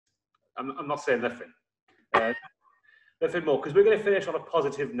I'm not saying nothing. Nothing more, because we're going to finish on a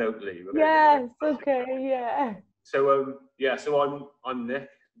positive note, Lee. Yes, okay, yeah. So, I'm Nick.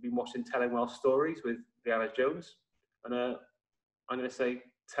 I've been watching Telling Welsh Stories with Liana Jones. And I'm going to say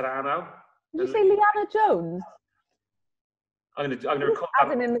ta-ra now. Did you say Liana Jones? I'm going to record that.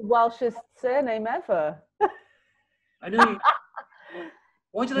 Adding in the Welshest surname ever. I know.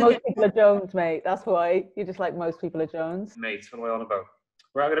 Why do they Most people are Jones, mate. That's why. You're just like most people are Jones. Mate, what am I on about?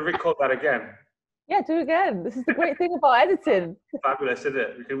 Right, I'm going to record that again. Yeah, do it again. This is the great thing about editing. Fabulous, isn't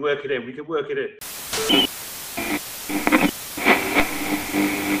it? We can work it in.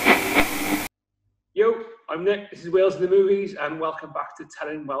 Yo, I'm Nick. This is Wales in the Movies, and welcome back to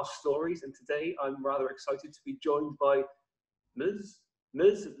Telling Welsh Stories. And today I'm rather excited to be joined by Ms.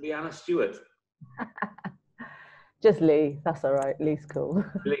 Liana Stewart. Just Lee. That's all right. Lee's cool.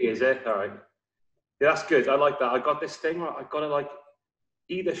 Lee, is it? All right. Yeah, that's good. I like that. I got this thing where I've got to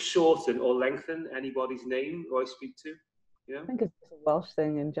either shorten or lengthen anybody's name who I speak to. You know? I think it's just a Welsh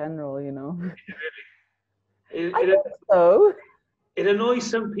thing in general, you know. Really? I think so. It annoys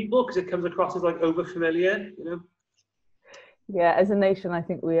some people because it comes across as over familiar, you know. Yeah, as a nation, I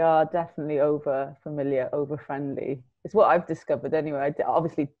think we are definitely over familiar, over friendly. It's what I've discovered anyway. I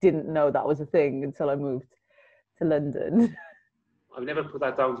obviously didn't know that was a thing until I moved to London. I've never put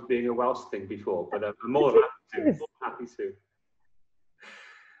that down as being a Welsh thing before, but I'm more than happy to.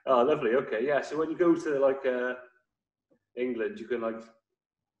 Oh, lovely. Okay, yeah. So when you go to England, you can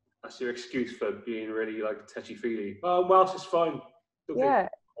that's your excuse for being really touchy-feely. Oh, Welsh is fine. Yeah,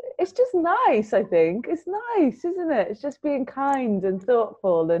 it's just nice. I think it's nice, isn't it? It's just being kind and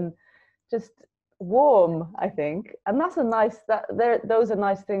thoughtful and just warm. I think, and that's those are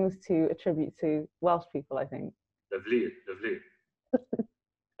nice things to attribute to Welsh people. I think. Lovely.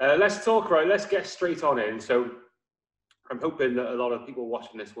 Let's talk. Right, let's get straight on in. So. I'm hoping that a lot of people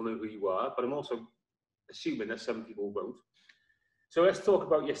watching this will know who you are, but I'm also assuming that some people won't. So let's talk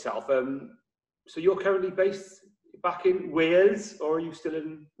about yourself. So you're currently based back in Wales, or are you still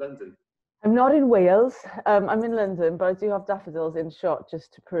in London? I'm not in Wales. I'm in London, but I do have daffodils in shot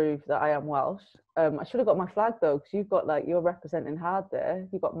just to prove that I am Welsh. I should have got my flag though, because you've got you're representing hard there.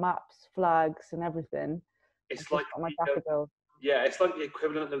 You've got maps, flags, and everything. It's like my daffodils. Yeah, it's like the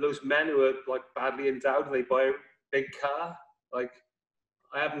equivalent of those men who are badly endowed and they buy a big car. I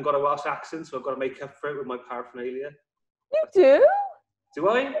haven't got a Welsh accent, so I've got to make up for it with my paraphernalia. You do? Do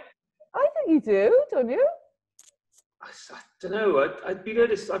I? I think you do, don't you? I don't know. I've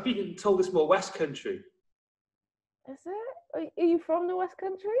been told it's more West Country. Is it? Are you from the West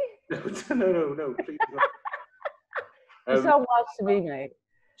Country? No, please not. You sound Welsh to me, mate.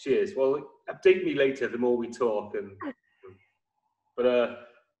 She is. Well, update me later the more we talk. But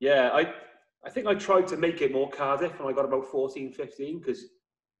I think I tried to make it more Cardiff when I got about 14, 15, because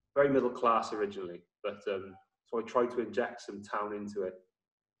very middle class originally. But so I tried to inject some town into it.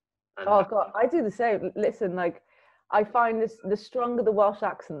 And oh God, I do the same. Listen, I find the stronger the Welsh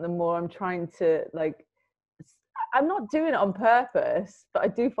accent, the more I'm trying to I'm not doing it on purpose, but I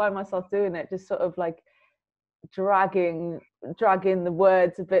do find myself doing it, just sort of dragging the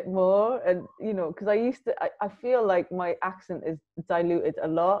words a bit more, and because I feel like my accent is diluted a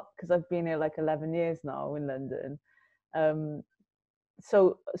lot because I've been here 11 years now in London,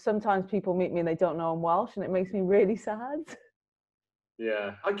 so sometimes people meet me and they don't know I'm Welsh, and it makes me really sad.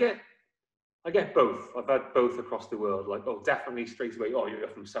 Yeah, I get both. I've had both across the world. Definitely straight away, you're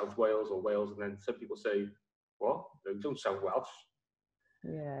from South Wales or Wales, and then some people say, what? No, you don't sound Welsh.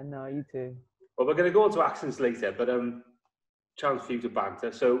 Yeah, no, you do. Well, we're going to go on to accents later, but chance for you to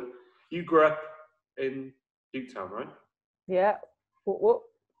banter. So you grew up in Buteown, right? Yeah. What?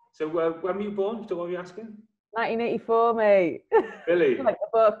 So when were you born? Don't mind me asking. 1984, mate. Really? Like the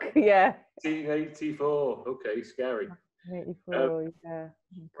book, yeah. 1984. Okay, scary. 1984, yeah.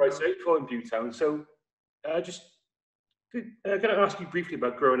 Right, so 84 in Buteown. So just going to ask you briefly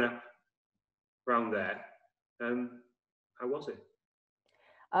about growing up around there. How was it?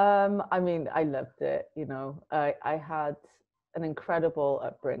 I mean, I loved it. I had an incredible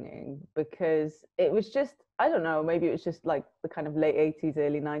upbringing because it was just, I don't know, maybe it was just the kind of late 80s,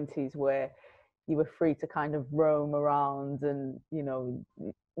 early 90s where you were free to kind of roam around, and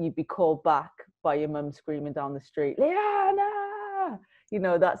you'd be called back by your mum screaming down the street, Liana,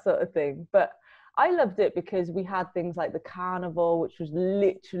 that sort of thing. But I loved it because we had things like the carnival, which was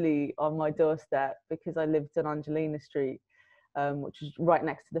literally on my doorstep because I lived on Angelina Street, which was right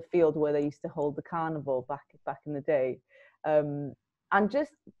next to the field where they used to hold the carnival back in the day. And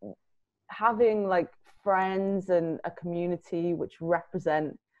just having friends and a community which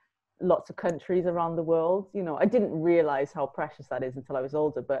represent lots of countries around the world. I didn't realize how precious that is until I was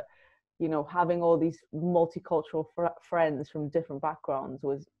older, but you know, having all these multicultural friends from different backgrounds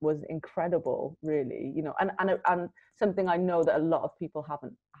was incredible, really, you know, and something I know that a lot of people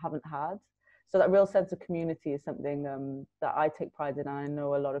haven't had. So that real sense of community is something that I take pride in, and I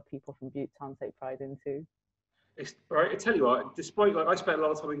know a lot of people from Buteown take pride in too. It's right. I tell you what, despite like I spent a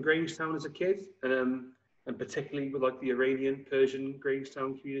lot of time in Grangetown as a kid, and particularly with like the Iranian Persian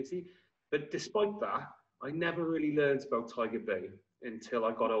Grangetown community. But despite that, I never really learned about Tiger Bay until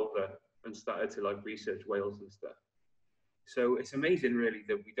I got older and started to like research Wales and stuff. So it's amazing, really,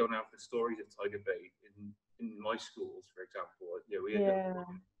 that we don't have the stories of Tiger Bay in my schools, for example. You know, Yeah.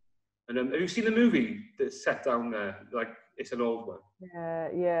 And have you seen the movie that's set down there? Like, it's an old one.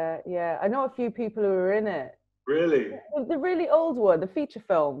 Yeah. I know a few people who were in it. Really? The really old one, the feature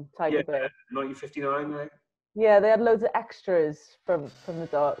film, Tiger Bay. 1959, right? Yeah, they had loads of extras from the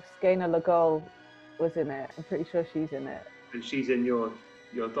docs. Gaynor Legal was in it. I'm pretty sure she's in it. And she's in your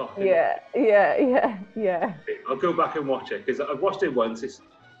doc. Yeah. I'll go back and watch it because I've watched it once.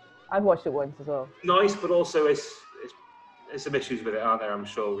 I've watched it once as well. Nice, but also it's some issues with it, aren't there? I'm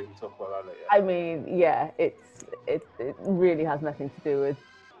sure we can talk about that later. I mean, yeah, it really has nothing to do with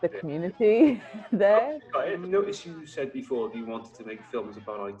the community there. I noticed you said before that you wanted to make films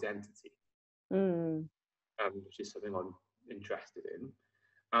about identity, which is something I'm interested in.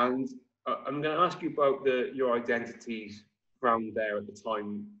 And I'm going to ask you about your identities around there at the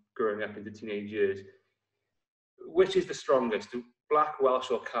time, growing up into teenage years. Which is the strongest, Black,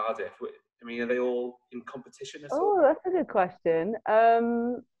 Welsh, or Cardiff? I mean, are they all in competition at all? Oh, that's a good question.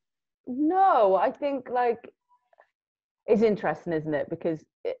 No, I think like it's interesting, isn't it? Because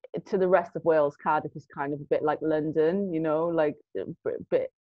to the rest of Wales, Cardiff is kind of a bit like London, you know, like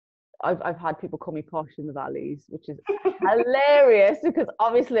bit. I've had people call me posh in the valleys, which is hilarious because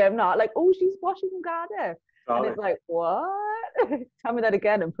obviously I'm not. Like, oh, she's posh in Cardiff, and it's like, what? Tell me that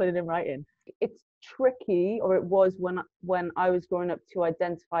again and put it in writing. It's tricky, or it was when I was growing up, to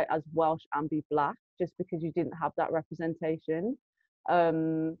identify as Welsh and be Black, just because you didn't have that representation.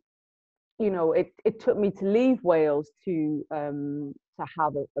 You know, it took me to leave Wales to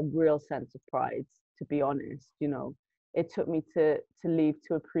have a real sense of pride, to be honest. You know, it took me to leave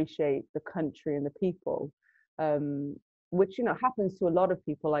to appreciate the country and the people, which, you know, happens to a lot of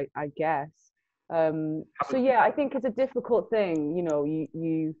people, I guess. So yeah, I think it's a difficult thing, you know,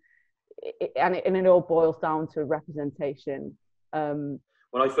 and it all boils down to representation. When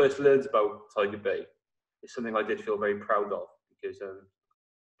I first learned about Tiger Bay, it's something I did feel very proud of, because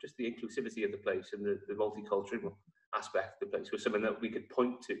just the inclusivity of the place and the multicultural aspect of the place was something that we could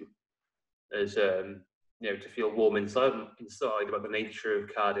point to as, you know, to feel warm inside about the nature of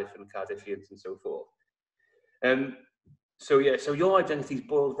Cardiff and Cardiffians and so forth. So yeah, so your identity's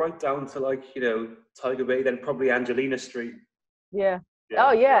boiled right down to, like, you know, Tiger Bay, then probably Angelina Street. Yeah.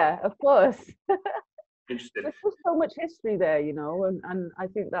 Oh yeah, of course. Interesting. There's just so much history there, you know, and I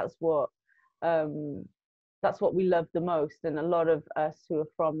think that's what we love the most. And a lot of us who are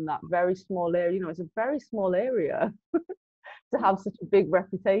from that very small area, you know, it's a very small area to have such a big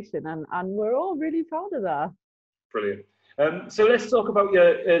reputation, and we're all really proud of that. Brilliant. So let's talk about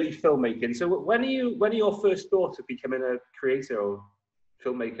your early filmmaking. So when are your first thoughts of becoming a creator or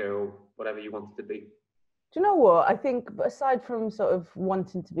filmmaker or whatever you wanted to be? Do you know what? I think aside from sort of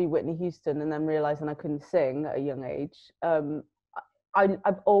wanting to be Whitney Houston and then realizing I couldn't sing at a young age,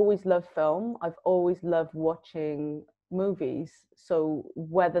 I've always loved film. I've always loved watching movies. So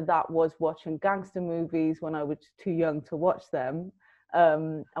whether that was watching gangster movies when I was too young to watch them,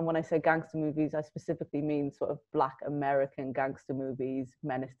 and when I say gangster movies, I specifically mean sort of Black American gangster movies,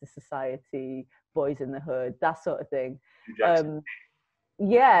 Menace to Society, Boys in the Hood, that sort of thing.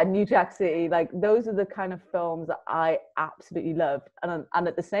 Yeah, New Jack City, like those are the kind of films that I absolutely loved. And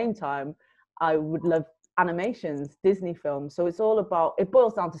at the same time, I would love animations, Disney films. So it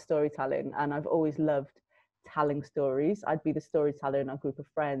boils down to storytelling. And I've always loved telling stories. I'd be the storyteller in a group of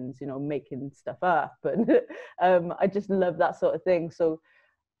friends, you know, making stuff up. And I just love that sort of thing. So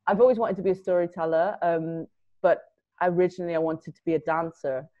I've always wanted to be a storyteller. But originally I wanted to be a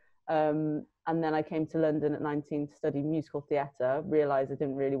dancer. And then I came to London at 19 to study musical theatre, realised I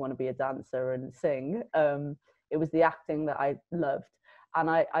didn't really want to be a dancer and sing. It was the acting that I loved. And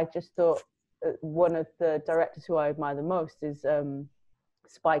I just thought one of the directors who I admire the most is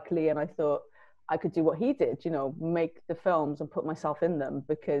Spike Lee. And I thought I could do what he did, you know, make the films and put myself in them,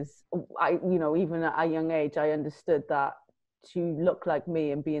 because you know, even at a young age, I understood that to look like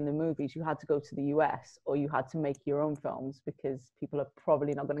me and be in the movies, you had to go to the US or you had to make your own films, because people are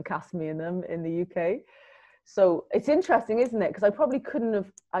probably not going to cast me in them in the UK. So it's interesting, isn't it? Because I probably couldn't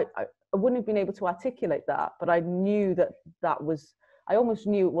have, I wouldn't have been able to articulate that, but I knew that I almost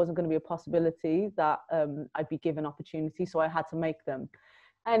knew it wasn't going to be a possibility that I'd be given opportunity, so I had to make them.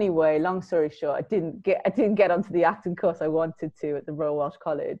 Anyway, long story short, I didn't get onto the acting course I wanted to at the Royal Welsh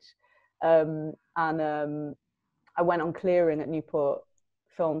College, and I went on clearing at Newport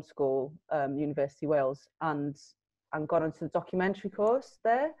Film School, University of Wales, and got onto the documentary course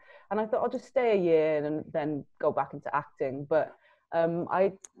there. And I thought I'll just stay a year and then go back into acting. But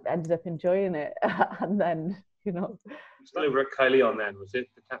I ended up enjoying it, and then Still over at Caerleon then, was it?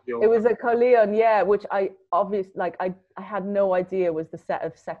 It was at Caerleon, yeah, which I had no idea was the set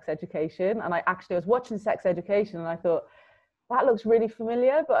of Sex Education. And I was watching Sex Education and I thought, that looks really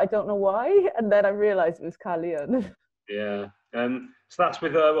familiar, but I don't know why. And then I realised it was Caerleon. Yeah. So that's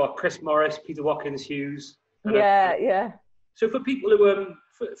with Chris Morris, Peter Watkins Hughes. Yeah. So for people who,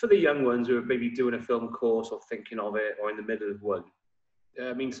 for the young ones who are maybe doing a film course or thinking of it or in the middle of one,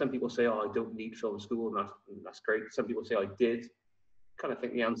 I mean, some people say, I don't need film school, and that's great. Some people say, I did. Kind of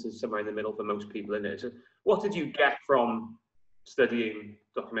think the answer is somewhere in the middle for most people in it. So what did you get from studying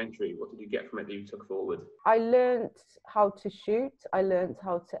documentary? What did you get from it that you took forward? I learned how to shoot. I learned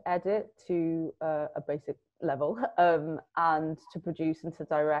how to edit to a basic level, and to produce and to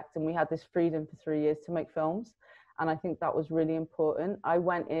direct. And we had this freedom for 3 years to make films. And I think that was really important. I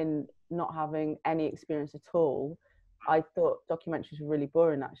went in not having any experience at all. I thought documentaries were really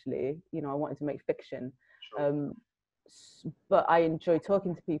boring, actually. I wanted to make fiction. Sure. But I enjoy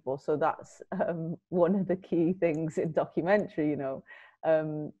talking to people. So that's one of the key things in documentary,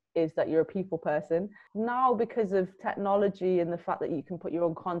 is that you're a people person. Now, because of technology and the fact that you can put your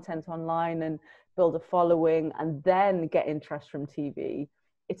own content online and build a following and then get interest from TV,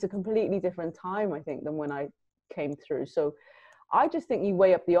 it's a completely different time, I think, than when I came through. So I just think you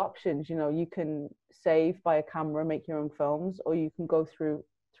weigh up the options. You can save, buy a camera, make your own films, or you can go through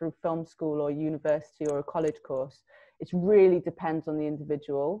film school or university or a college course. It really depends on the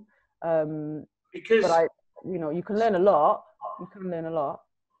individual. Because you can learn a lot.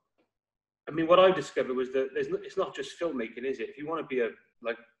 I mean, what I discovered was that it's not just filmmaking, is it? If you want to be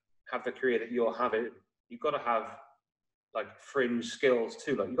have the career that you're having, you've got to have fringe skills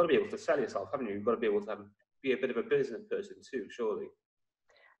too. You've got to be able to sell yourself, haven't you? You've got to be able to be a bit of a business person too, surely.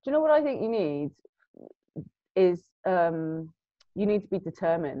 Do you know what I think you need is you need to be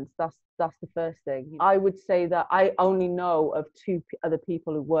determined. That's the first thing. I would say that I only know of 2 other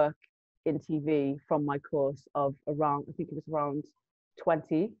people who work in TV from my course of around, I think it was around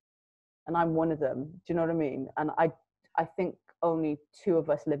 20, and I'm one of them. Do you know what I mean? And I think only 2 of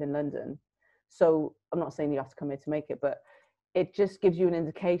us live in London. So I'm not saying you have to come here to make it, but it just gives you an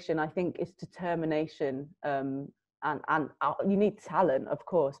indication. I think it's determination, and you need talent, of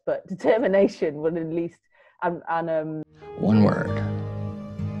course, but determination would at least, and one word: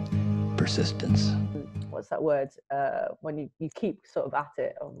 persistence. What's that word? When you keep sort of at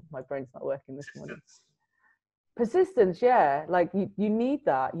it. Oh, my brain's not working this morning. Persistence, yeah. You need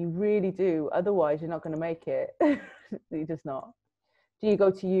that. You really do. Otherwise, you're not going to make it. You're just not. Do you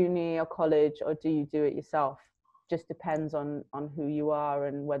go to uni or college, or do you do it yourself? Just depends on who you are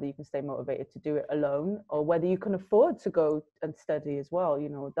and whether you can stay motivated to do it alone, or whether you can afford to go and study as well.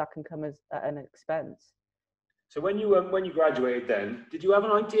 That can come as at an expense. So when you graduated, then did you have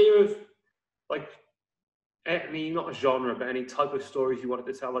an idea of any, not a genre, but any type of stories you wanted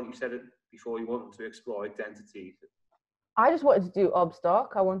to tell? Like you said it before, you wanted to explore identity. I just wanted to do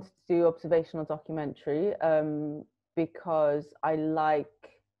obstoc. I wanted to do observational documentary, because I like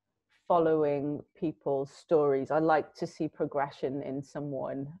following people's stories. I like to see progression in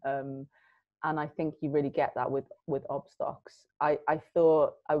someone, and I think you really get that with obstocs. I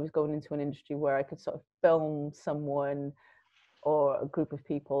thought I was going into an industry where I could sort of film someone or a group of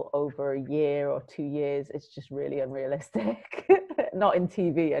people over a year or 2 years. It's just really unrealistic. Not in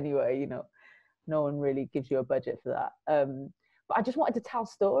TV anyway. No one really gives you a budget for that. But I just wanted to tell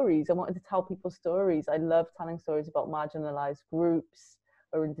stories. I wanted to tell people's stories. I love telling stories about marginalized groups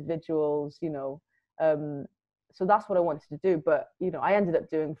or individuals, so that's what I wanted to do. But I ended up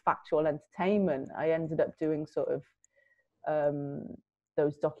doing factual entertainment. I ended up doing sort of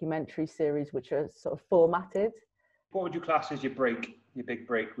those documentary series which are sort of formatted. What would you class as your big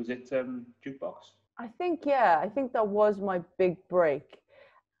break? Was it Jukebox? I think that was my big break.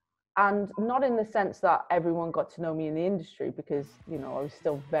 And not in the sense that everyone got to know me in the industry, because I was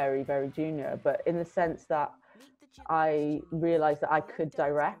still very, very junior, but in the sense that I realized that I could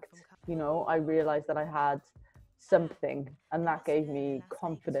direct. I realized that I had something, and that gave me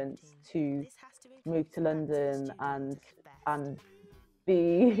confidence to move to London and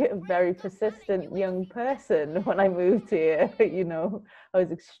be a very persistent young person when I moved here. I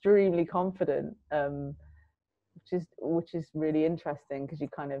was extremely confident which is really interesting because you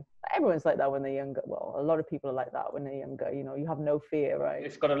kind of, everyone's like that when they're younger. Well, a lot of people are like that when they're younger. You know, you have no fear, right?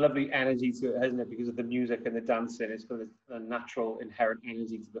 It's got a lovely energy to it, hasn't it? Because of the music and the dancing, it's got a natural, inherent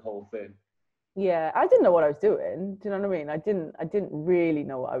energy to the whole thing. Yeah, I didn't know what I was doing. Do you know what I mean? I didn't really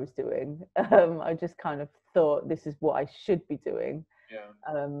know what I was doing. I just kind of thought this is what I should be doing. Yeah.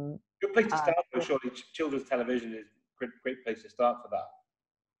 Um, Good place to and, start, though, surely. Children's television is a great place to start for that.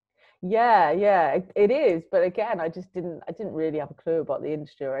 yeah, it is. But again, I didn't really have a clue about the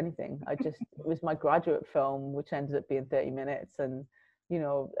industry or anything. It was my graduate film, which ended up being 30 minutes. And, you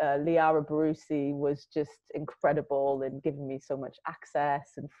know, Liara Barusi was just incredible in giving me so much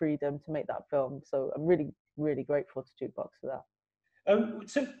access and freedom to make that film. So I'm really, really grateful to Jukebox for that.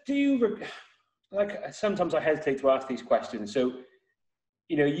 So do you, like, sometimes I hesitate to ask these questions. So,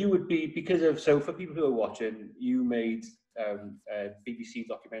 you know, you would be, because of, so for people who are watching, you made a BBC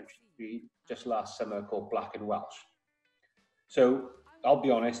documentary just last summer called Black and Welsh. So I'll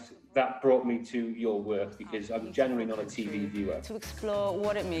be honest, that brought me to your work because I'm generally not a TV viewer. To explore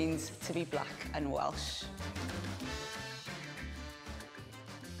what it means to be black and Welsh.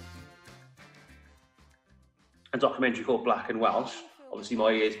 A documentary called Black and Welsh, obviously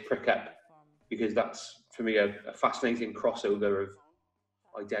my ears prick up because that's, for me, a fascinating crossover of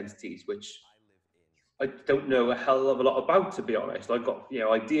identities, which I don't know a hell of a lot about, to be honest. I've got, you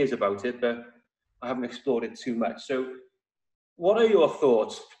know, ideas about it, but I haven't explored it too much. So what are your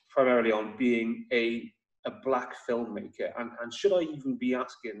thoughts primarily on being a black filmmaker? And should I even be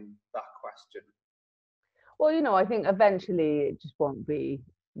asking that question? Well, you know, I think eventually it just won't be,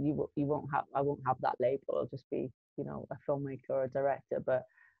 you won't have, I won't have that label. I'll just be, you know, a filmmaker or a director. But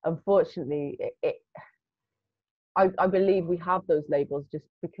unfortunately, I believe we have those labels just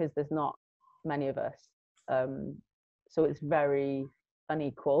because there's not many of us. So it's very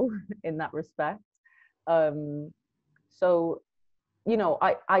unequal in that respect. So, you know,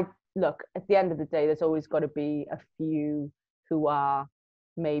 I look, at the end of the day, there's always got to be a few who are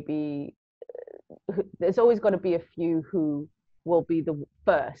maybe, there's always got to be a few who will be the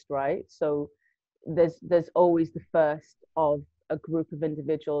first, right? So there's always the first of a group of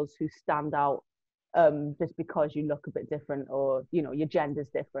individuals who stand out just because you look a bit different, or, you know, your gender's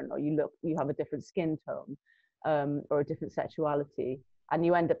different, or you have a different skin tone, or a different sexuality, and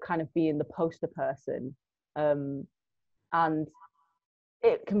you end up kind of being the poster person. And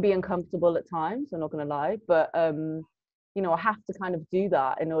it can be uncomfortable at times, I'm not going to lie, but you know, I have to kind of do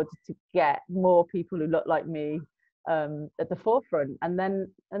that in order to get more people who look like me at the forefront, and then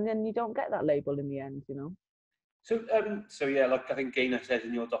you don't get that label in the end, you know. So yeah, like I think Gaynor says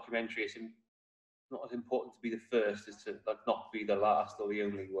in your documentary, it's not as important to be the first as to, like, not be the last or the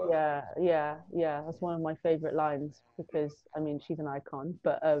only one. Yeah. That's one of my favorite lines, because I mean, she's an icon,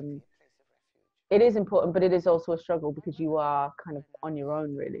 but it is important, but it is also a struggle because you are kind of on your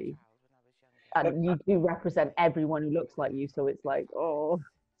own, really, and you do represent everyone who looks like you. So it's like, oh,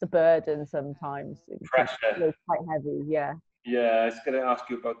 it's a burden sometimes. Pressure. It's quite heavy. Yeah. Yeah, I was going to ask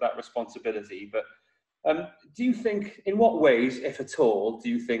you about that responsibility, but do you think, in what ways, if at all, do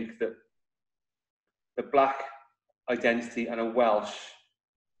you think that the black identity and a Welsh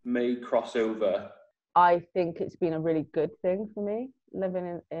may cross over? I think it's been a really good thing for me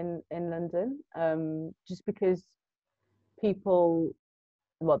living in London, just because people,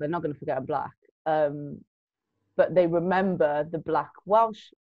 well, they're not going to forget I'm black, but they remember the black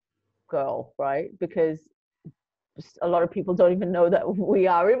Welsh girl, right? Because a lot of people don't even know that we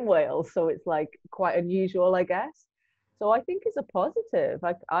are in Wales, so it's like quite unusual, I guess. So I think it's a positive.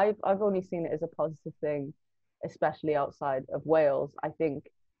 Like I've only seen it as a positive thing, especially outside of Wales. I think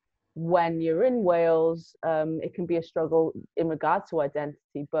when you're in Wales, it can be a struggle in regards to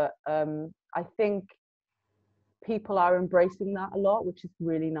identity, but I think people are embracing that a lot, which is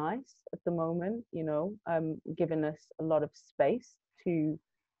really nice at the moment, you know, giving us a lot of space to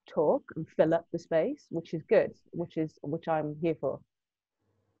talk and fill up the space, which is good, which I'm here for.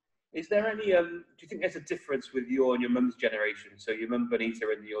 Is there any, do you think there's a difference with your and your mum's generation? So your mum,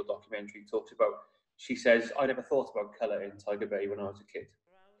 Bonita, in your documentary talks about, she says, I never thought about colour in Tiger Bay when I was a kid.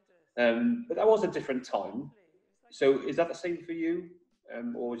 But that was a different time. So is that the same for you?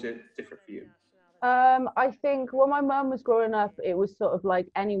 Or is it different for you? I think when my mum was growing up, it was sort of like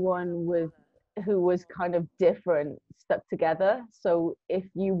anyone who was kind of different stuck together. So if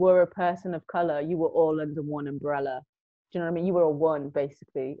you were a person of color, you were all under one umbrella. Do you know what I mean? You were a one,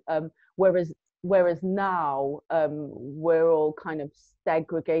 basically. Whereas now, we're all kind of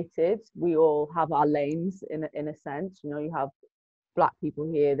segregated. We all have our lanes in a sense. You know, you have Black people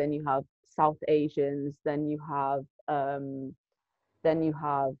here, then you have South Asians, then you have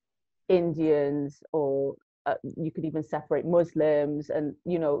Indians, or you could even separate Muslims, and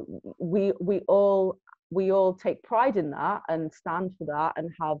you know, we all take pride in that and stand for that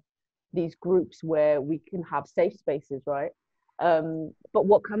and have these groups where we can have safe spaces, right? But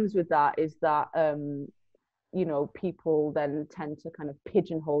what comes with that is that you know, people then tend to kind of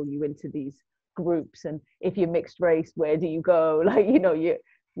pigeonhole you into these groups, and if you're mixed race, where do you go? Like, you know,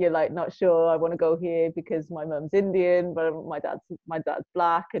 you're like, not sure, I want to go here because my mum's Indian, but my dad's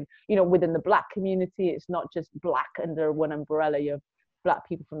black. And you know, within the black community, it's not just black under one umbrella. You have black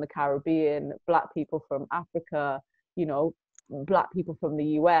people from the Caribbean, black people from Africa, you know, black people from the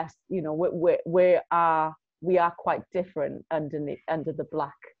US. You know, we are quite different under the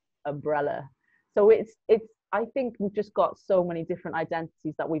black umbrella. So it's I think we've just got so many different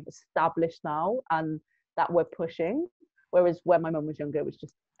identities that we've established now and that we're pushing. Whereas when my mum was younger, it was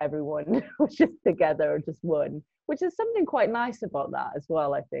just everyone was just together, just one, which is something quite nice about that as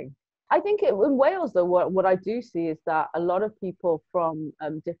well, I think. In Wales, though, what I do see is that a lot of people from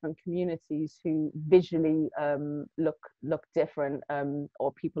different communities who visually look different,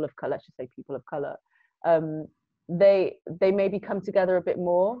 or people of color, let's just say people of color, they maybe come together a bit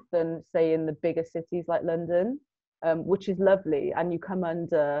more than, say, in the bigger cities like London, which is lovely. And you come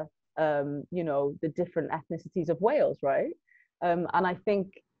under, you know, the different ethnicities of Wales, right? And I think,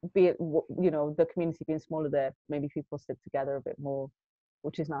 be it, you know, the community being smaller there, maybe people sit together a bit more,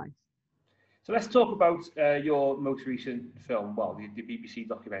 which is nice. So let's talk about your most recent film, well, the BBC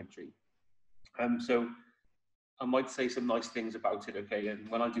documentary. So I might say some nice things about it, okay? And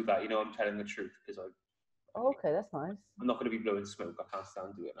when I do that, you know, I'm telling the truth, because Okay, that's nice. I'm not going to be blowing smoke. I can't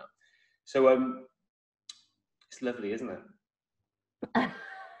stand doing that. So it's lovely, isn't it?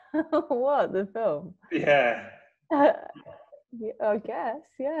 What, the film? Yeah. I guess,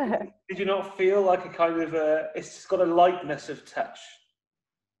 yeah. Did you not feel like a kind of it's just got a lightness of touch,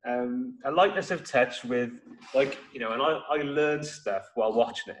 with, like, you know, and I learned stuff while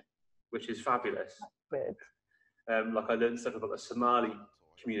watching it, which is fabulous. Good. Like I learned stuff about the Somali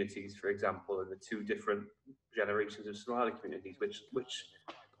communities, for example, and the two different generations of Somali communities, which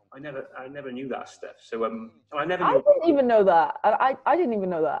I never knew that stuff. So I didn't even know that. I didn't even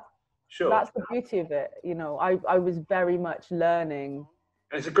know that. Sure. That's the beauty of it, you know. I was very much learning.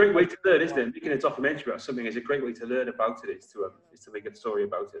 And it's a great way to learn, isn't it? Making a documentary about something is a great way to learn about it. Is to make a story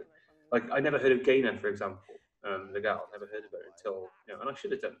about it. Like, I never heard of Gaynor, for example. The gal, never heard of it until, you know, and I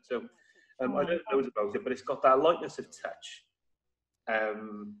should have done. So I learned loads about it, but it's got that lightness of touch,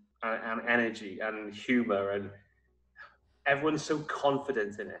 and energy and humor, and everyone's so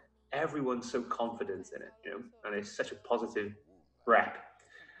confident in it. Everyone's so confident in it, you know, and it's such a positive rep.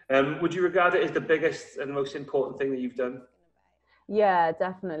 Would you regard it as the biggest and most important thing that you've done? Yeah,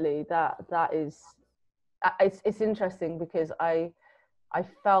 definitely. That is, it's interesting because I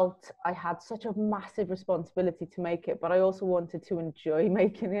felt I had such a massive responsibility to make it, but I also wanted to enjoy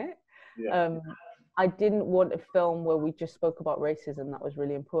making it. Yeah. I didn't want a film where we just spoke about racism. That was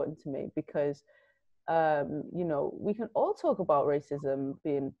really important to me because, you know, we can all talk about racism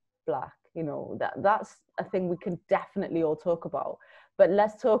being black. You know, that's a thing we can definitely all talk about. But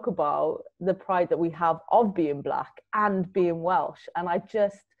let's talk about the pride that we have of being black and being Welsh. And I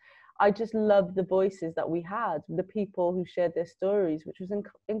just love the voices that we had, the people who shared their stories, which was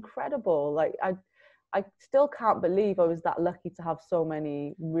incredible. Like, I still can't believe I was that lucky to have so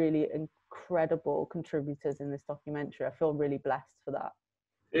many really incredible contributors in this documentary. I feel really blessed for that.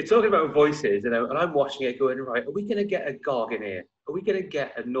 It's talking about voices, you know, and I'm watching it going, right, are we going to get a Gog in here? Are we going to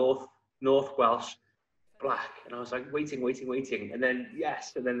get a North Welsh black? And I was like, waiting. And then,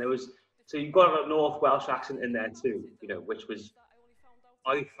 yes, and then there was, so you've got a North Welsh accent in there too, you know, which was,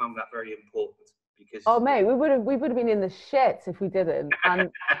 I found that very important because... Oh, mate, we would have been in the shits if we didn't. And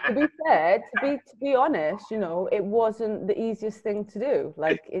to be fair, to be honest, you know, it wasn't the easiest thing to do.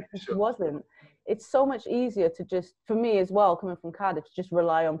 Like, it just wasn't. It's so much easier to just, for me as well, coming from Cardiff, to just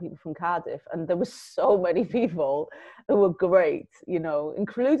rely on people from Cardiff. And there were so many people who were great, you know,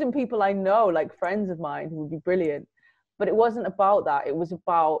 including people I know, like friends of mine who would be brilliant. But it wasn't about that. It was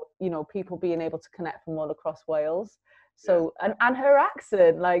about, you know, people being able to connect from all across Wales. So, and her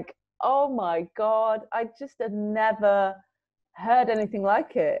accent, like, oh my God, I just had never heard anything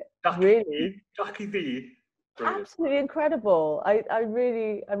like it. Really. Jackie D. Absolutely incredible. I'm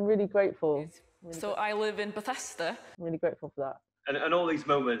really grateful. So I live in Bethesda. I'm really grateful for that. And all these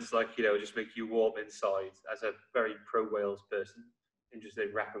moments, like, you know, just make you warm inside as a very pro-Wales person, interested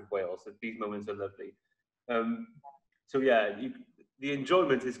in rap of Wales. That these moments are lovely. So yeah, the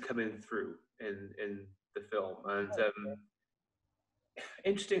enjoyment is coming through in the film. And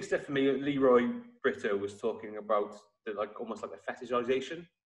interesting stuff for me, Leroy Brito was talking about the, like, almost like the fetishization.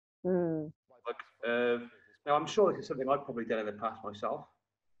 Now, I'm sure this is something I've probably done in the past myself.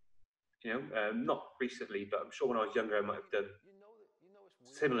 You know, not recently, but I'm sure when I was younger, I might have done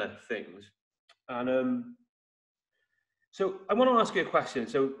similar things. And so I want to ask you a question.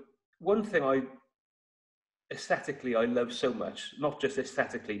 So one thing aesthetically I love so much, not just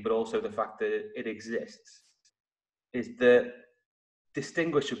aesthetically, but also the fact that it exists, is the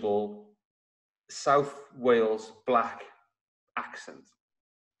distinguishable South Wales black accent.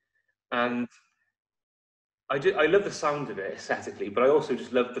 And I love the sound of it aesthetically, but I also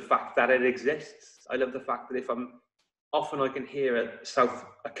just love the fact that it exists. I love the fact that often I can hear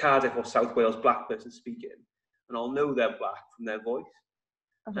a Cardiff or South Wales black person speaking, and I'll know they're black from their voice.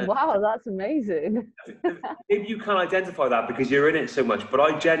 Wow, that's amazing. Maybe you can't identify that because you're in it so much, but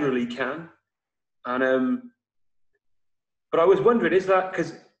I generally can. And but I was wondering, is that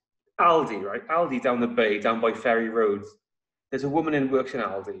because Aldi, right? Aldi down the bay, down by Ferry Road, there's a woman who works in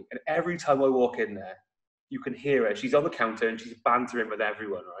Aldi, and every time I walk in there, you can hear her. She's on the counter and she's bantering with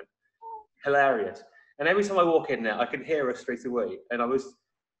everyone, right? Hilarious. And every time I walk in there, I can hear her straight away. And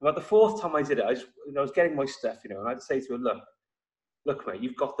about the fourth time I did it, I was getting my stuff, you know, and I'd say to her, look, mate,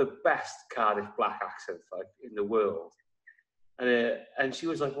 you've got the best Cardiff black accent like in the world. And she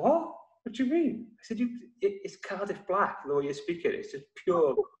was like, what? What do you mean? I said, it's Cardiff black, the way you're speaking. It's just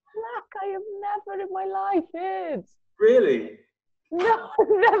pure. Black, I have never in my life heard. Really? No, I've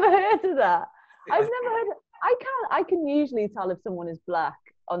never heard of that. I've never heard. I can usually tell if someone is black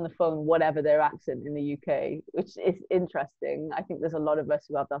on the phone, whatever their accent in the UK, which is interesting. I think there's a lot of us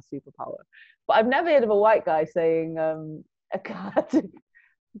who have that superpower. But I've never heard of a white guy saying a Cardiff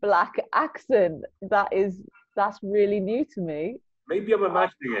black accent. That's really new to me. Maybe I'm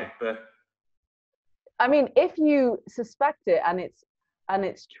imagining it, but I mean, if you suspect it and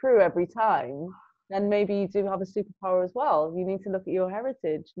it's true every time, then maybe you do have a superpower as well. You need to look at your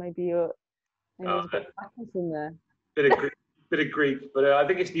heritage. Maybe there's a bit of accent in there. Bit of Greek, but I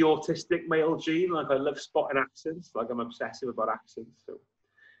think it's the autistic male gene. Like I love spotting accents. Like I'm obsessive about accents. So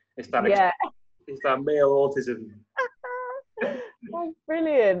it's that. Yeah. It's that male autism. Oh,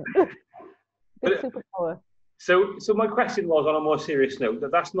 brilliant. Good superpower. So my question was, on a more serious note,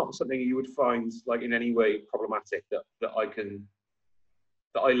 that's not something you would find like in any way problematic. That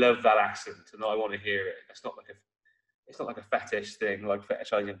I love that accent and I want to hear it. It's not like a fetish thing, like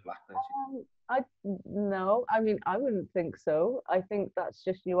fetishizing blackness. No, I mean, I wouldn't think so. I think that's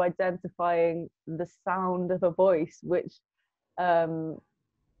just you identifying the sound of a voice, which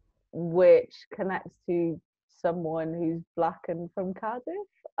connects to someone who's black and from Cardiff.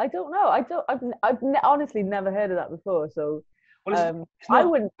 I don't know. I've honestly never heard of that before. So I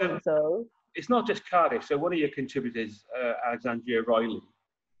wouldn't think so. It's not just Cardiff. So one of your contributors, Alexandria Riley,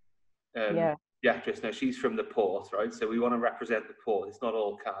 the actress. Now she's from the port, right? So we want to represent the port. It's not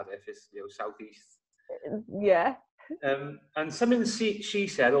all Cardiff. It's southeast. Yeah. And something she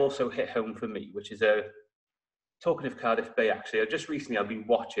said also hit home for me, which is talking of Cardiff Bay. Actually, just recently I've been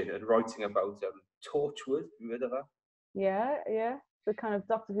watching and writing about Torchwood. You heard of that? Yeah. The kind of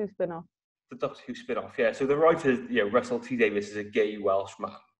Doctor Who spin-off. The Doctor Who spin-off, yeah. So the writer, Russell T Davies, is a gay Welsh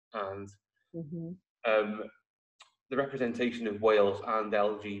man, and the representation of Wales and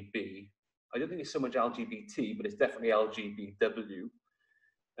LGB, I don't think it's so much LGBT, but it's definitely LGBW,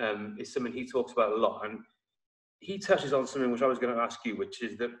 is something he talks about a lot. And he touches on something which I was going to ask you, which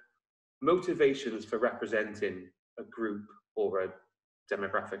is the motivations for representing a group or a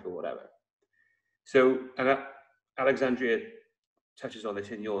demographic or whatever. So, and Alexandria touches on this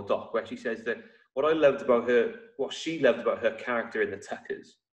in your doc, where she says that what she loved about her character in The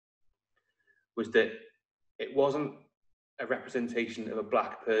Tuckers was that it wasn't a representation of a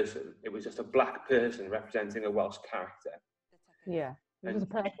black person. It was just a black person representing a Welsh character. Yeah, it was a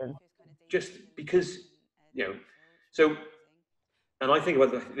person. Just because, so, and I think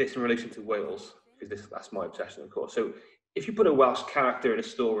about this in relation to Wales, because that's my obsession, of course. So if you put a Welsh character in a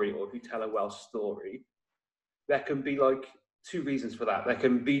story, or if you tell a Welsh story, there can be like two reasons for that. There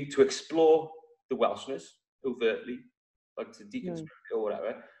can be to explore the Welshness overtly, like to deconstruct it or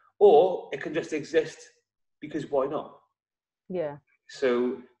whatever, or it can just exist because why not? Yeah.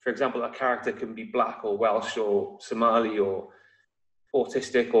 So, for example, a character can be black or Welsh or Somali or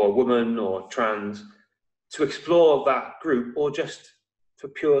autistic or a woman or trans, to explore that group or just for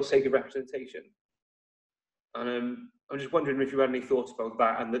pure sake of representation. And I'm just wondering if you had any thoughts about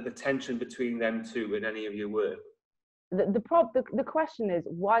that and the tension between them two in any of your work. The question is,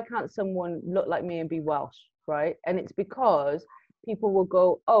 why can't someone look like me and be Welsh, right? And it's because people will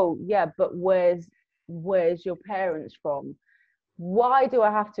go, oh yeah, but where's your parents from? Why do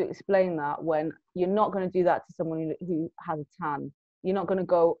I have to explain that when you're not going to do that to someone who has a tan? You're not going to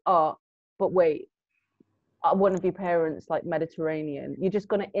go, oh, but wait, one of your parents like Mediterranean, you're just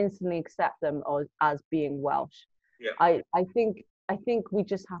going to instantly accept them as being Welsh. Yeah. I think we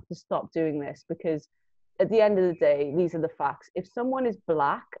just have to stop doing this, because at the end of the day, these are the facts. If someone is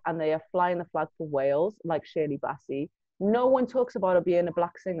black and they are flying the flag for Wales, like Shirley Bassey, no one talks about her being a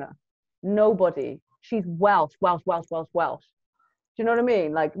black singer. Nobody. She's Welsh, Welsh, Welsh, Welsh, Welsh. Do you know what I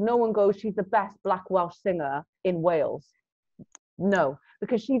mean? Like, no one goes, she's the best black Welsh singer in Wales. No,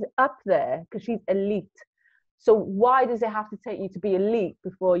 because she's up there, because she's elite. So why does it have to take you to be elite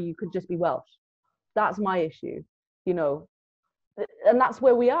before you could just be Welsh? That's my issue, you know. And that's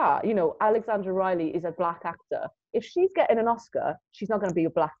where we are. You know, Alexandra Riley is a black actor. If she's getting an Oscar, she's not going to be a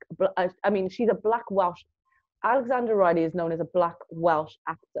black, I mean, she's a black Welsh. Alexandra Riley is known as a black Welsh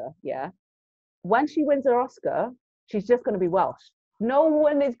actor, yeah? When she wins her Oscar, she's just going to be Welsh. No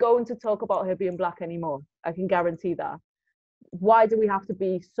one is going to talk about her being black anymore. I can guarantee that. Why do we have to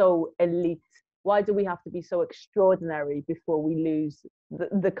be so elite? Why do we have to be so extraordinary before we lose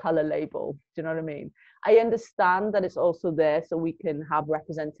the color label? Do you know what I mean? I understand that it's also there so we can have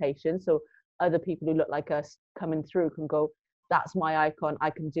representation. So other people who look like us coming through can go, that's my icon, I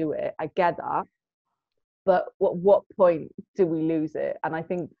can do it. I get that. But what point do we lose it? And I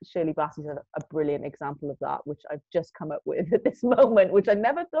think Shirley Bassey's a brilliant example of that, which I've just come up with at this moment, which I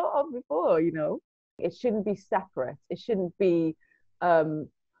never thought of before, you know? It shouldn't be separate. It shouldn't be, you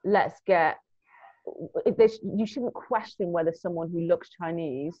shouldn't question whether someone who looks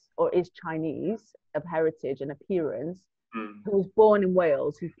Chinese or is Chinese of heritage and appearance, who was born in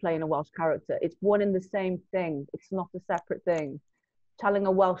Wales, who's playing a Welsh character. It's one and the same thing. It's not a separate thing. Telling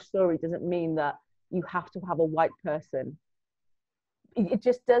a Welsh story doesn't mean that you have to have a white person. It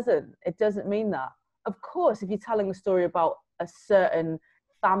just doesn't. It doesn't mean that. Of course, if you're telling a story about a certain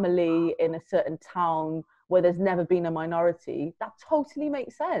family in a certain town where there's never been a minority, that totally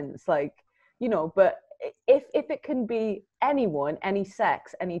makes sense. Like, you know, but if it can be anyone, any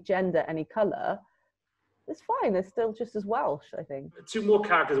sex, any gender, any color, it's fine. They're still just as Welsh, I think. Two more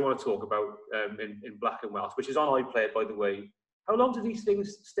characters I want to talk about in Black and Welsh, which is on iPlayer, by the way. How long do these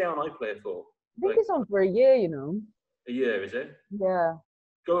things stay on iPlayer for? I think it's on for a year, you know. A year, is it? Yeah.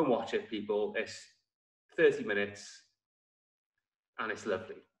 Go and watch it, people. It's 30 minutes, and it's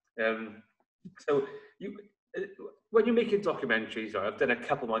lovely. So when you're making documentaries, right, I've done a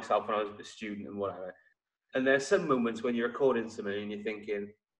couple myself when I was a student and whatever, and there's some moments when you're recording something and you're thinking,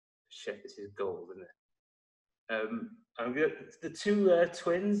 shit, this is gold, isn't it? The two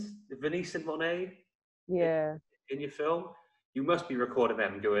twins, Venice and Monet, yeah, in your film, you must be recording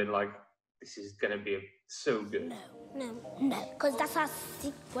them going like, this is going to be so good. No, because that's our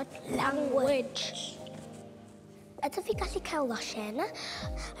secret language. Ydw fi gallu cael losin?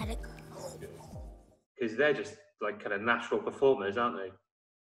 Because they're just like kind of natural performers, aren't they?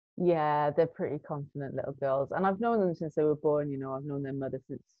 Yeah, they're pretty confident little girls. And I've known them since they were born, you know. I've known their mother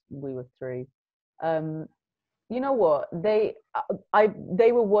since we were 3. You know what? They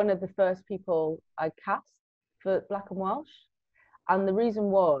were one of the first people I cast for Black and Welsh. And the reason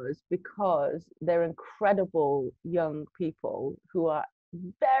was because they're incredible young people who are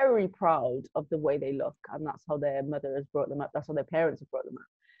very proud of the way they look. And that's how their mother has brought them up. That's how their parents have brought them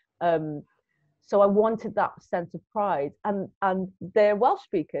up. So I wanted that sense of pride. And they're Welsh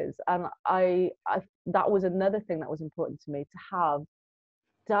speakers. And I that was another thing that was important to me, to have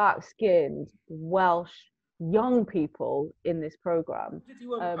dark-skinned Welsh young people in this program.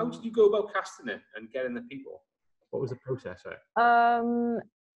 How did you go about casting it and getting the people? What was the process?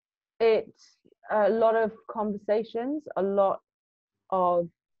 It's a lot of conversations, a lot of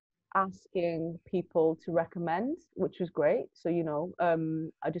asking people to recommend, which was great. So, you know,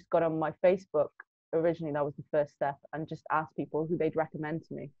 I just got on my Facebook originally, that was the first step, and just asked people who they'd recommend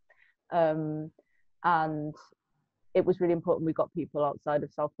to me. And it was really important we got people outside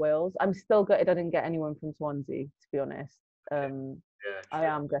of South Wales. I'm still gutted I didn't get anyone from Swansea, to be honest. I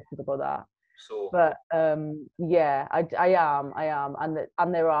am gutted about that. So. But yeah, I am,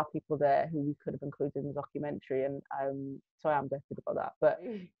 and there are people there who we could have included in the documentary, and so I am gutted about that. But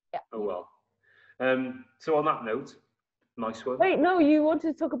yeah. Oh well. So on that note, nice one. Wait, no, you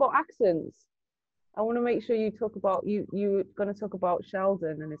wanted to talk about accents. I want to make sure you talk about you were going to talk about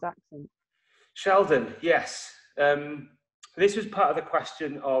Sheldon and his accent. Sheldon, yes. This was part of the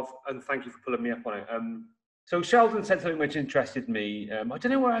question of, and thank you for pulling me up on it. So Sheldon said something which interested me. I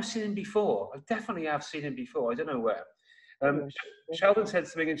don't know where I've seen him before. I definitely have seen him before. I don't know where. Sheldon said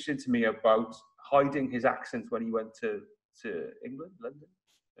something interesting to me about hiding his accent when he went to England, London.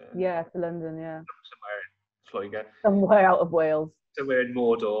 Yeah, to London, yeah. Somewhere in Lloegr. Somewhere out of Wales. Somewhere in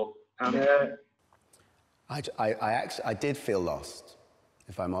Mordor. And I did feel lost,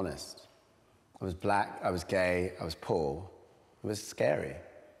 if I'm honest. I was black, I was gay, I was poor. It was scary.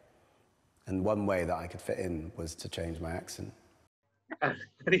 And one way that I could fit in was to change my accent. And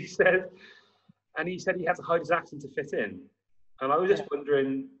he said he had to hide his accent to fit in. And I was just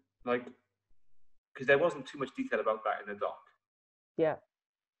wondering, like, because there wasn't too much detail about that in the doc. Yeah.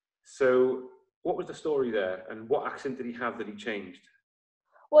 So what was the story there, and what accent did he have that he changed?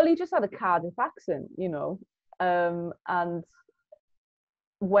 Well, he just had a Cardiff accent, you know, and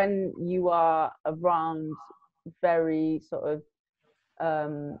when you are around very sort of,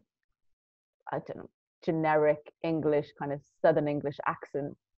 I don't know, generic English, kind of Southern English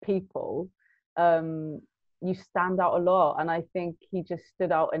accent people, you stand out a lot. And I think he just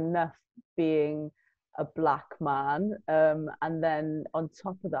stood out enough being a black man. And then on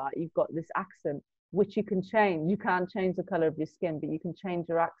top of that, you've got this accent, which you can change. You can't change the color of your skin, but you can change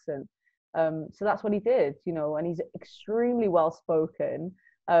your accent. So that's what he did, you know, and he's extremely well spoken.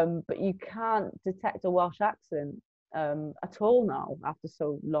 But you can't detect a Welsh accent at all now after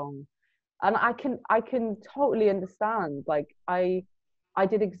so long. And I can totally understand. Like I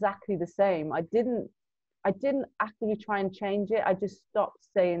did exactly the same. I didn't actively try and change it. I just stopped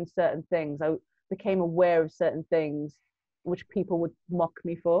saying certain things. I became aware of certain things which people would mock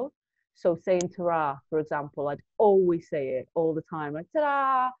me for. So saying ta-ra, for example, I'd always say it all the time, like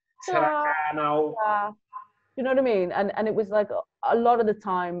ta-ra, ta-ra, ta-ra. You know what I mean? And it was like a lot of the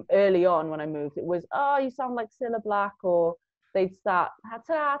time early on when I moved, it was, oh, you sound like Cilla Black, or they'd start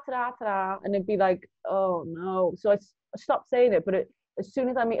ta-ra, ta-ra, ta-ra, and it'd be like, oh no. So I stopped saying it, but as soon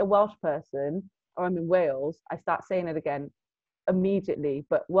as I meet a Welsh person or I'm in Wales, I start saying it again immediately.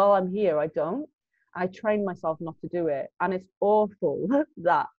 But while I'm here, I don't. I train myself not to do it, and it's awful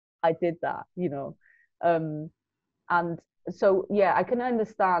that I did that, you know. And so yeah, I can really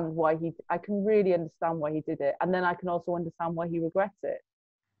understand why he did it, and then I can also understand why he regrets it.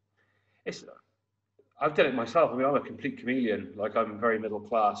 I've done it myself. I mean, I'm a complete chameleon. Like, I'm very middle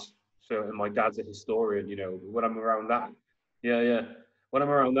class, so, and my dad's a historian, you know. When I'm around that, when I'm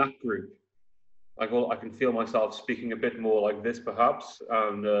around that group, I can feel myself speaking a bit more like this, perhaps.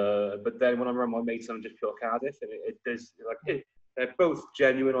 And but then when I'm around my mates, I'm just pure Cardiff, and it does, like, they're both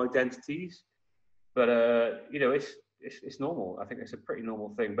genuine identities. But you know, it's normal. I think it's a pretty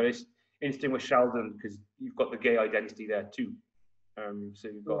normal thing. But it's interesting with Sheldon because you've got the gay identity there too. So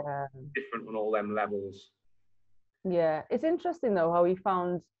you've got different on all them levels. Yeah, it's interesting though how he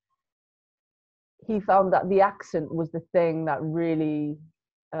found that the accent was the thing that really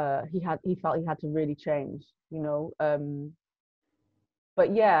he felt he had to really change, you know.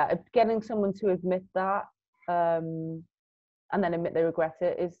 But yeah, getting someone to admit that and then admit they regret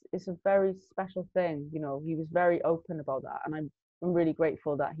it is a very special thing, you know. He was very open about that, and I'm really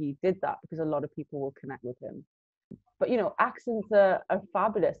grateful that he did that, because a lot of people will connect with him. But you know, accents are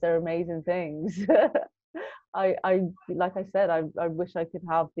fabulous. They're amazing things. I like I said, I wish I could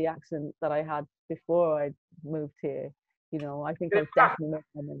have the accent that I had before I moved here. You know, I think I've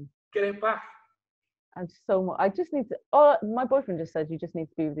definitely get it back. I'm so much. I just need to. Oh, my boyfriend just said you just need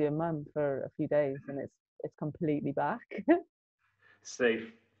to be with your mum for a few days, and it's completely back.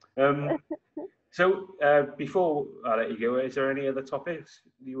 Safe. So before I let you go, is there any other topics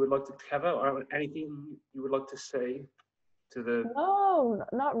you would like to cover, or anything you would like to say to the? No,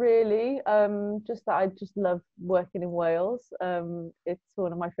 not really. Just that I just love working in Wales. It's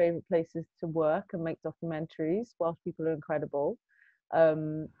one of my favourite places to work and make documentaries. Welsh people are incredible.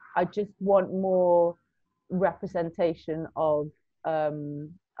 I just want more representation of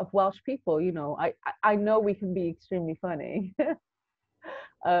Welsh people. You know, I know we can be extremely funny,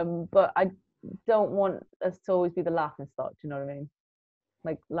 but I don't want us to always be the laughing stock. Do you know what I mean?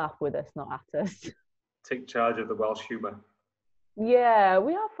 Like, laugh with us, not at us. Take charge of the Welsh humour. Yeah,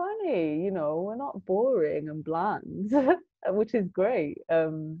 we are funny, you know, we're not boring and bland, which is great.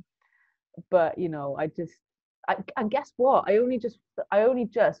 But you know, and guess what? I only just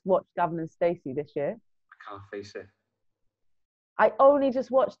watched Gavin and Stacey this year. I can't face it. I only just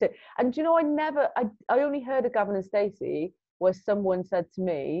watched it. And do you know, I only heard of Gavin and Stacey where someone said to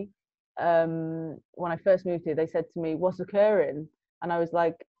me, when I first moved here, they said to me, "What's occurring?" And I was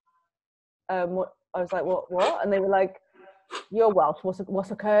like, what? I was like, what? And they were like, "You're Welsh,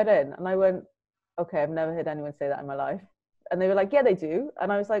 what's occurring?" And I went, okay, I've never heard anyone say that in my life. And they were like, yeah, they do.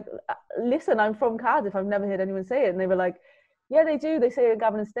 And I was like, listen, I'm from Cardiff, I've never heard anyone say it. And they were like, yeah, they do, they say it in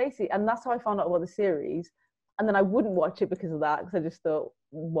Gavin and Stacey. And that's how I found out about the series. And then I wouldn't watch it because of that, because I just thought,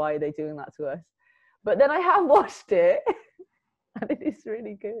 why are they doing that to us? But then I have watched it, and it is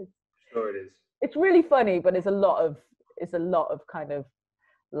really good. Sure it is. It's really funny, but it's a lot of kind of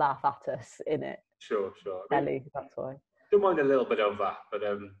laugh at us in it. Sure. Ellie, that's why. Don't mind a little bit of that, but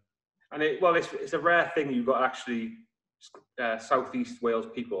And it's a rare thing you've got actually Southeast Wales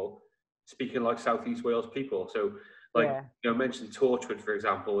people speaking like Southeast Wales people. So, like, you know, mentioned Torchwood, for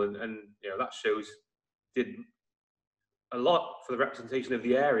example, and you know, that shows did a lot for the representation of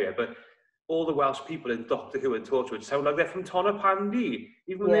the area, but all the Welsh people in Doctor Who and Torchwood sound like they're from Tonopandi.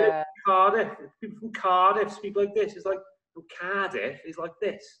 Even when they're in Cardiff, people from Cardiff speak like this. It's like, well, Cardiff is like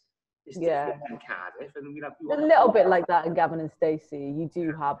this. It's different than Cardiff, and we have a little bit like that in Gavin and Stacey. You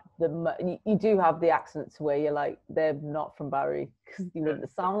do have the accents where you're like, they're not from Barry, because you wouldn't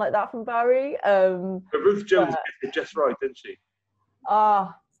sound like that from Barry. But Ruth Jones did just right, didn't she?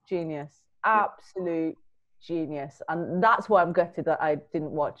 Genius, absolute genius, and that's why I'm gutted that I didn't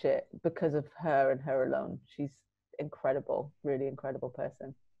watch it, because of her and her alone. She's incredible, really incredible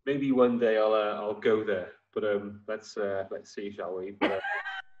person. Maybe one day I'll go there, but let's see, shall we? But,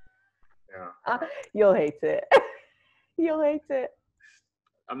 yeah. You'll hate it. You'll hate it.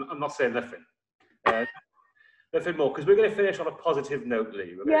 I'm not saying nothing. Nothing more, because we're going to finish on a positive note,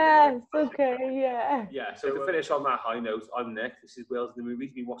 Lee. Yes, okay, yeah. Yeah, so to finish on that high note, I'm Nick. This is Wales in the Movies.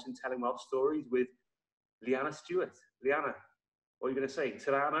 You've been watching Telling Welsh Stories with Liana Stewart. Liana, what are you going to say?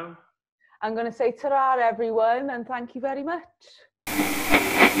 Ta-ra now? I'm going to say ta-ra, everyone, and thank you very much.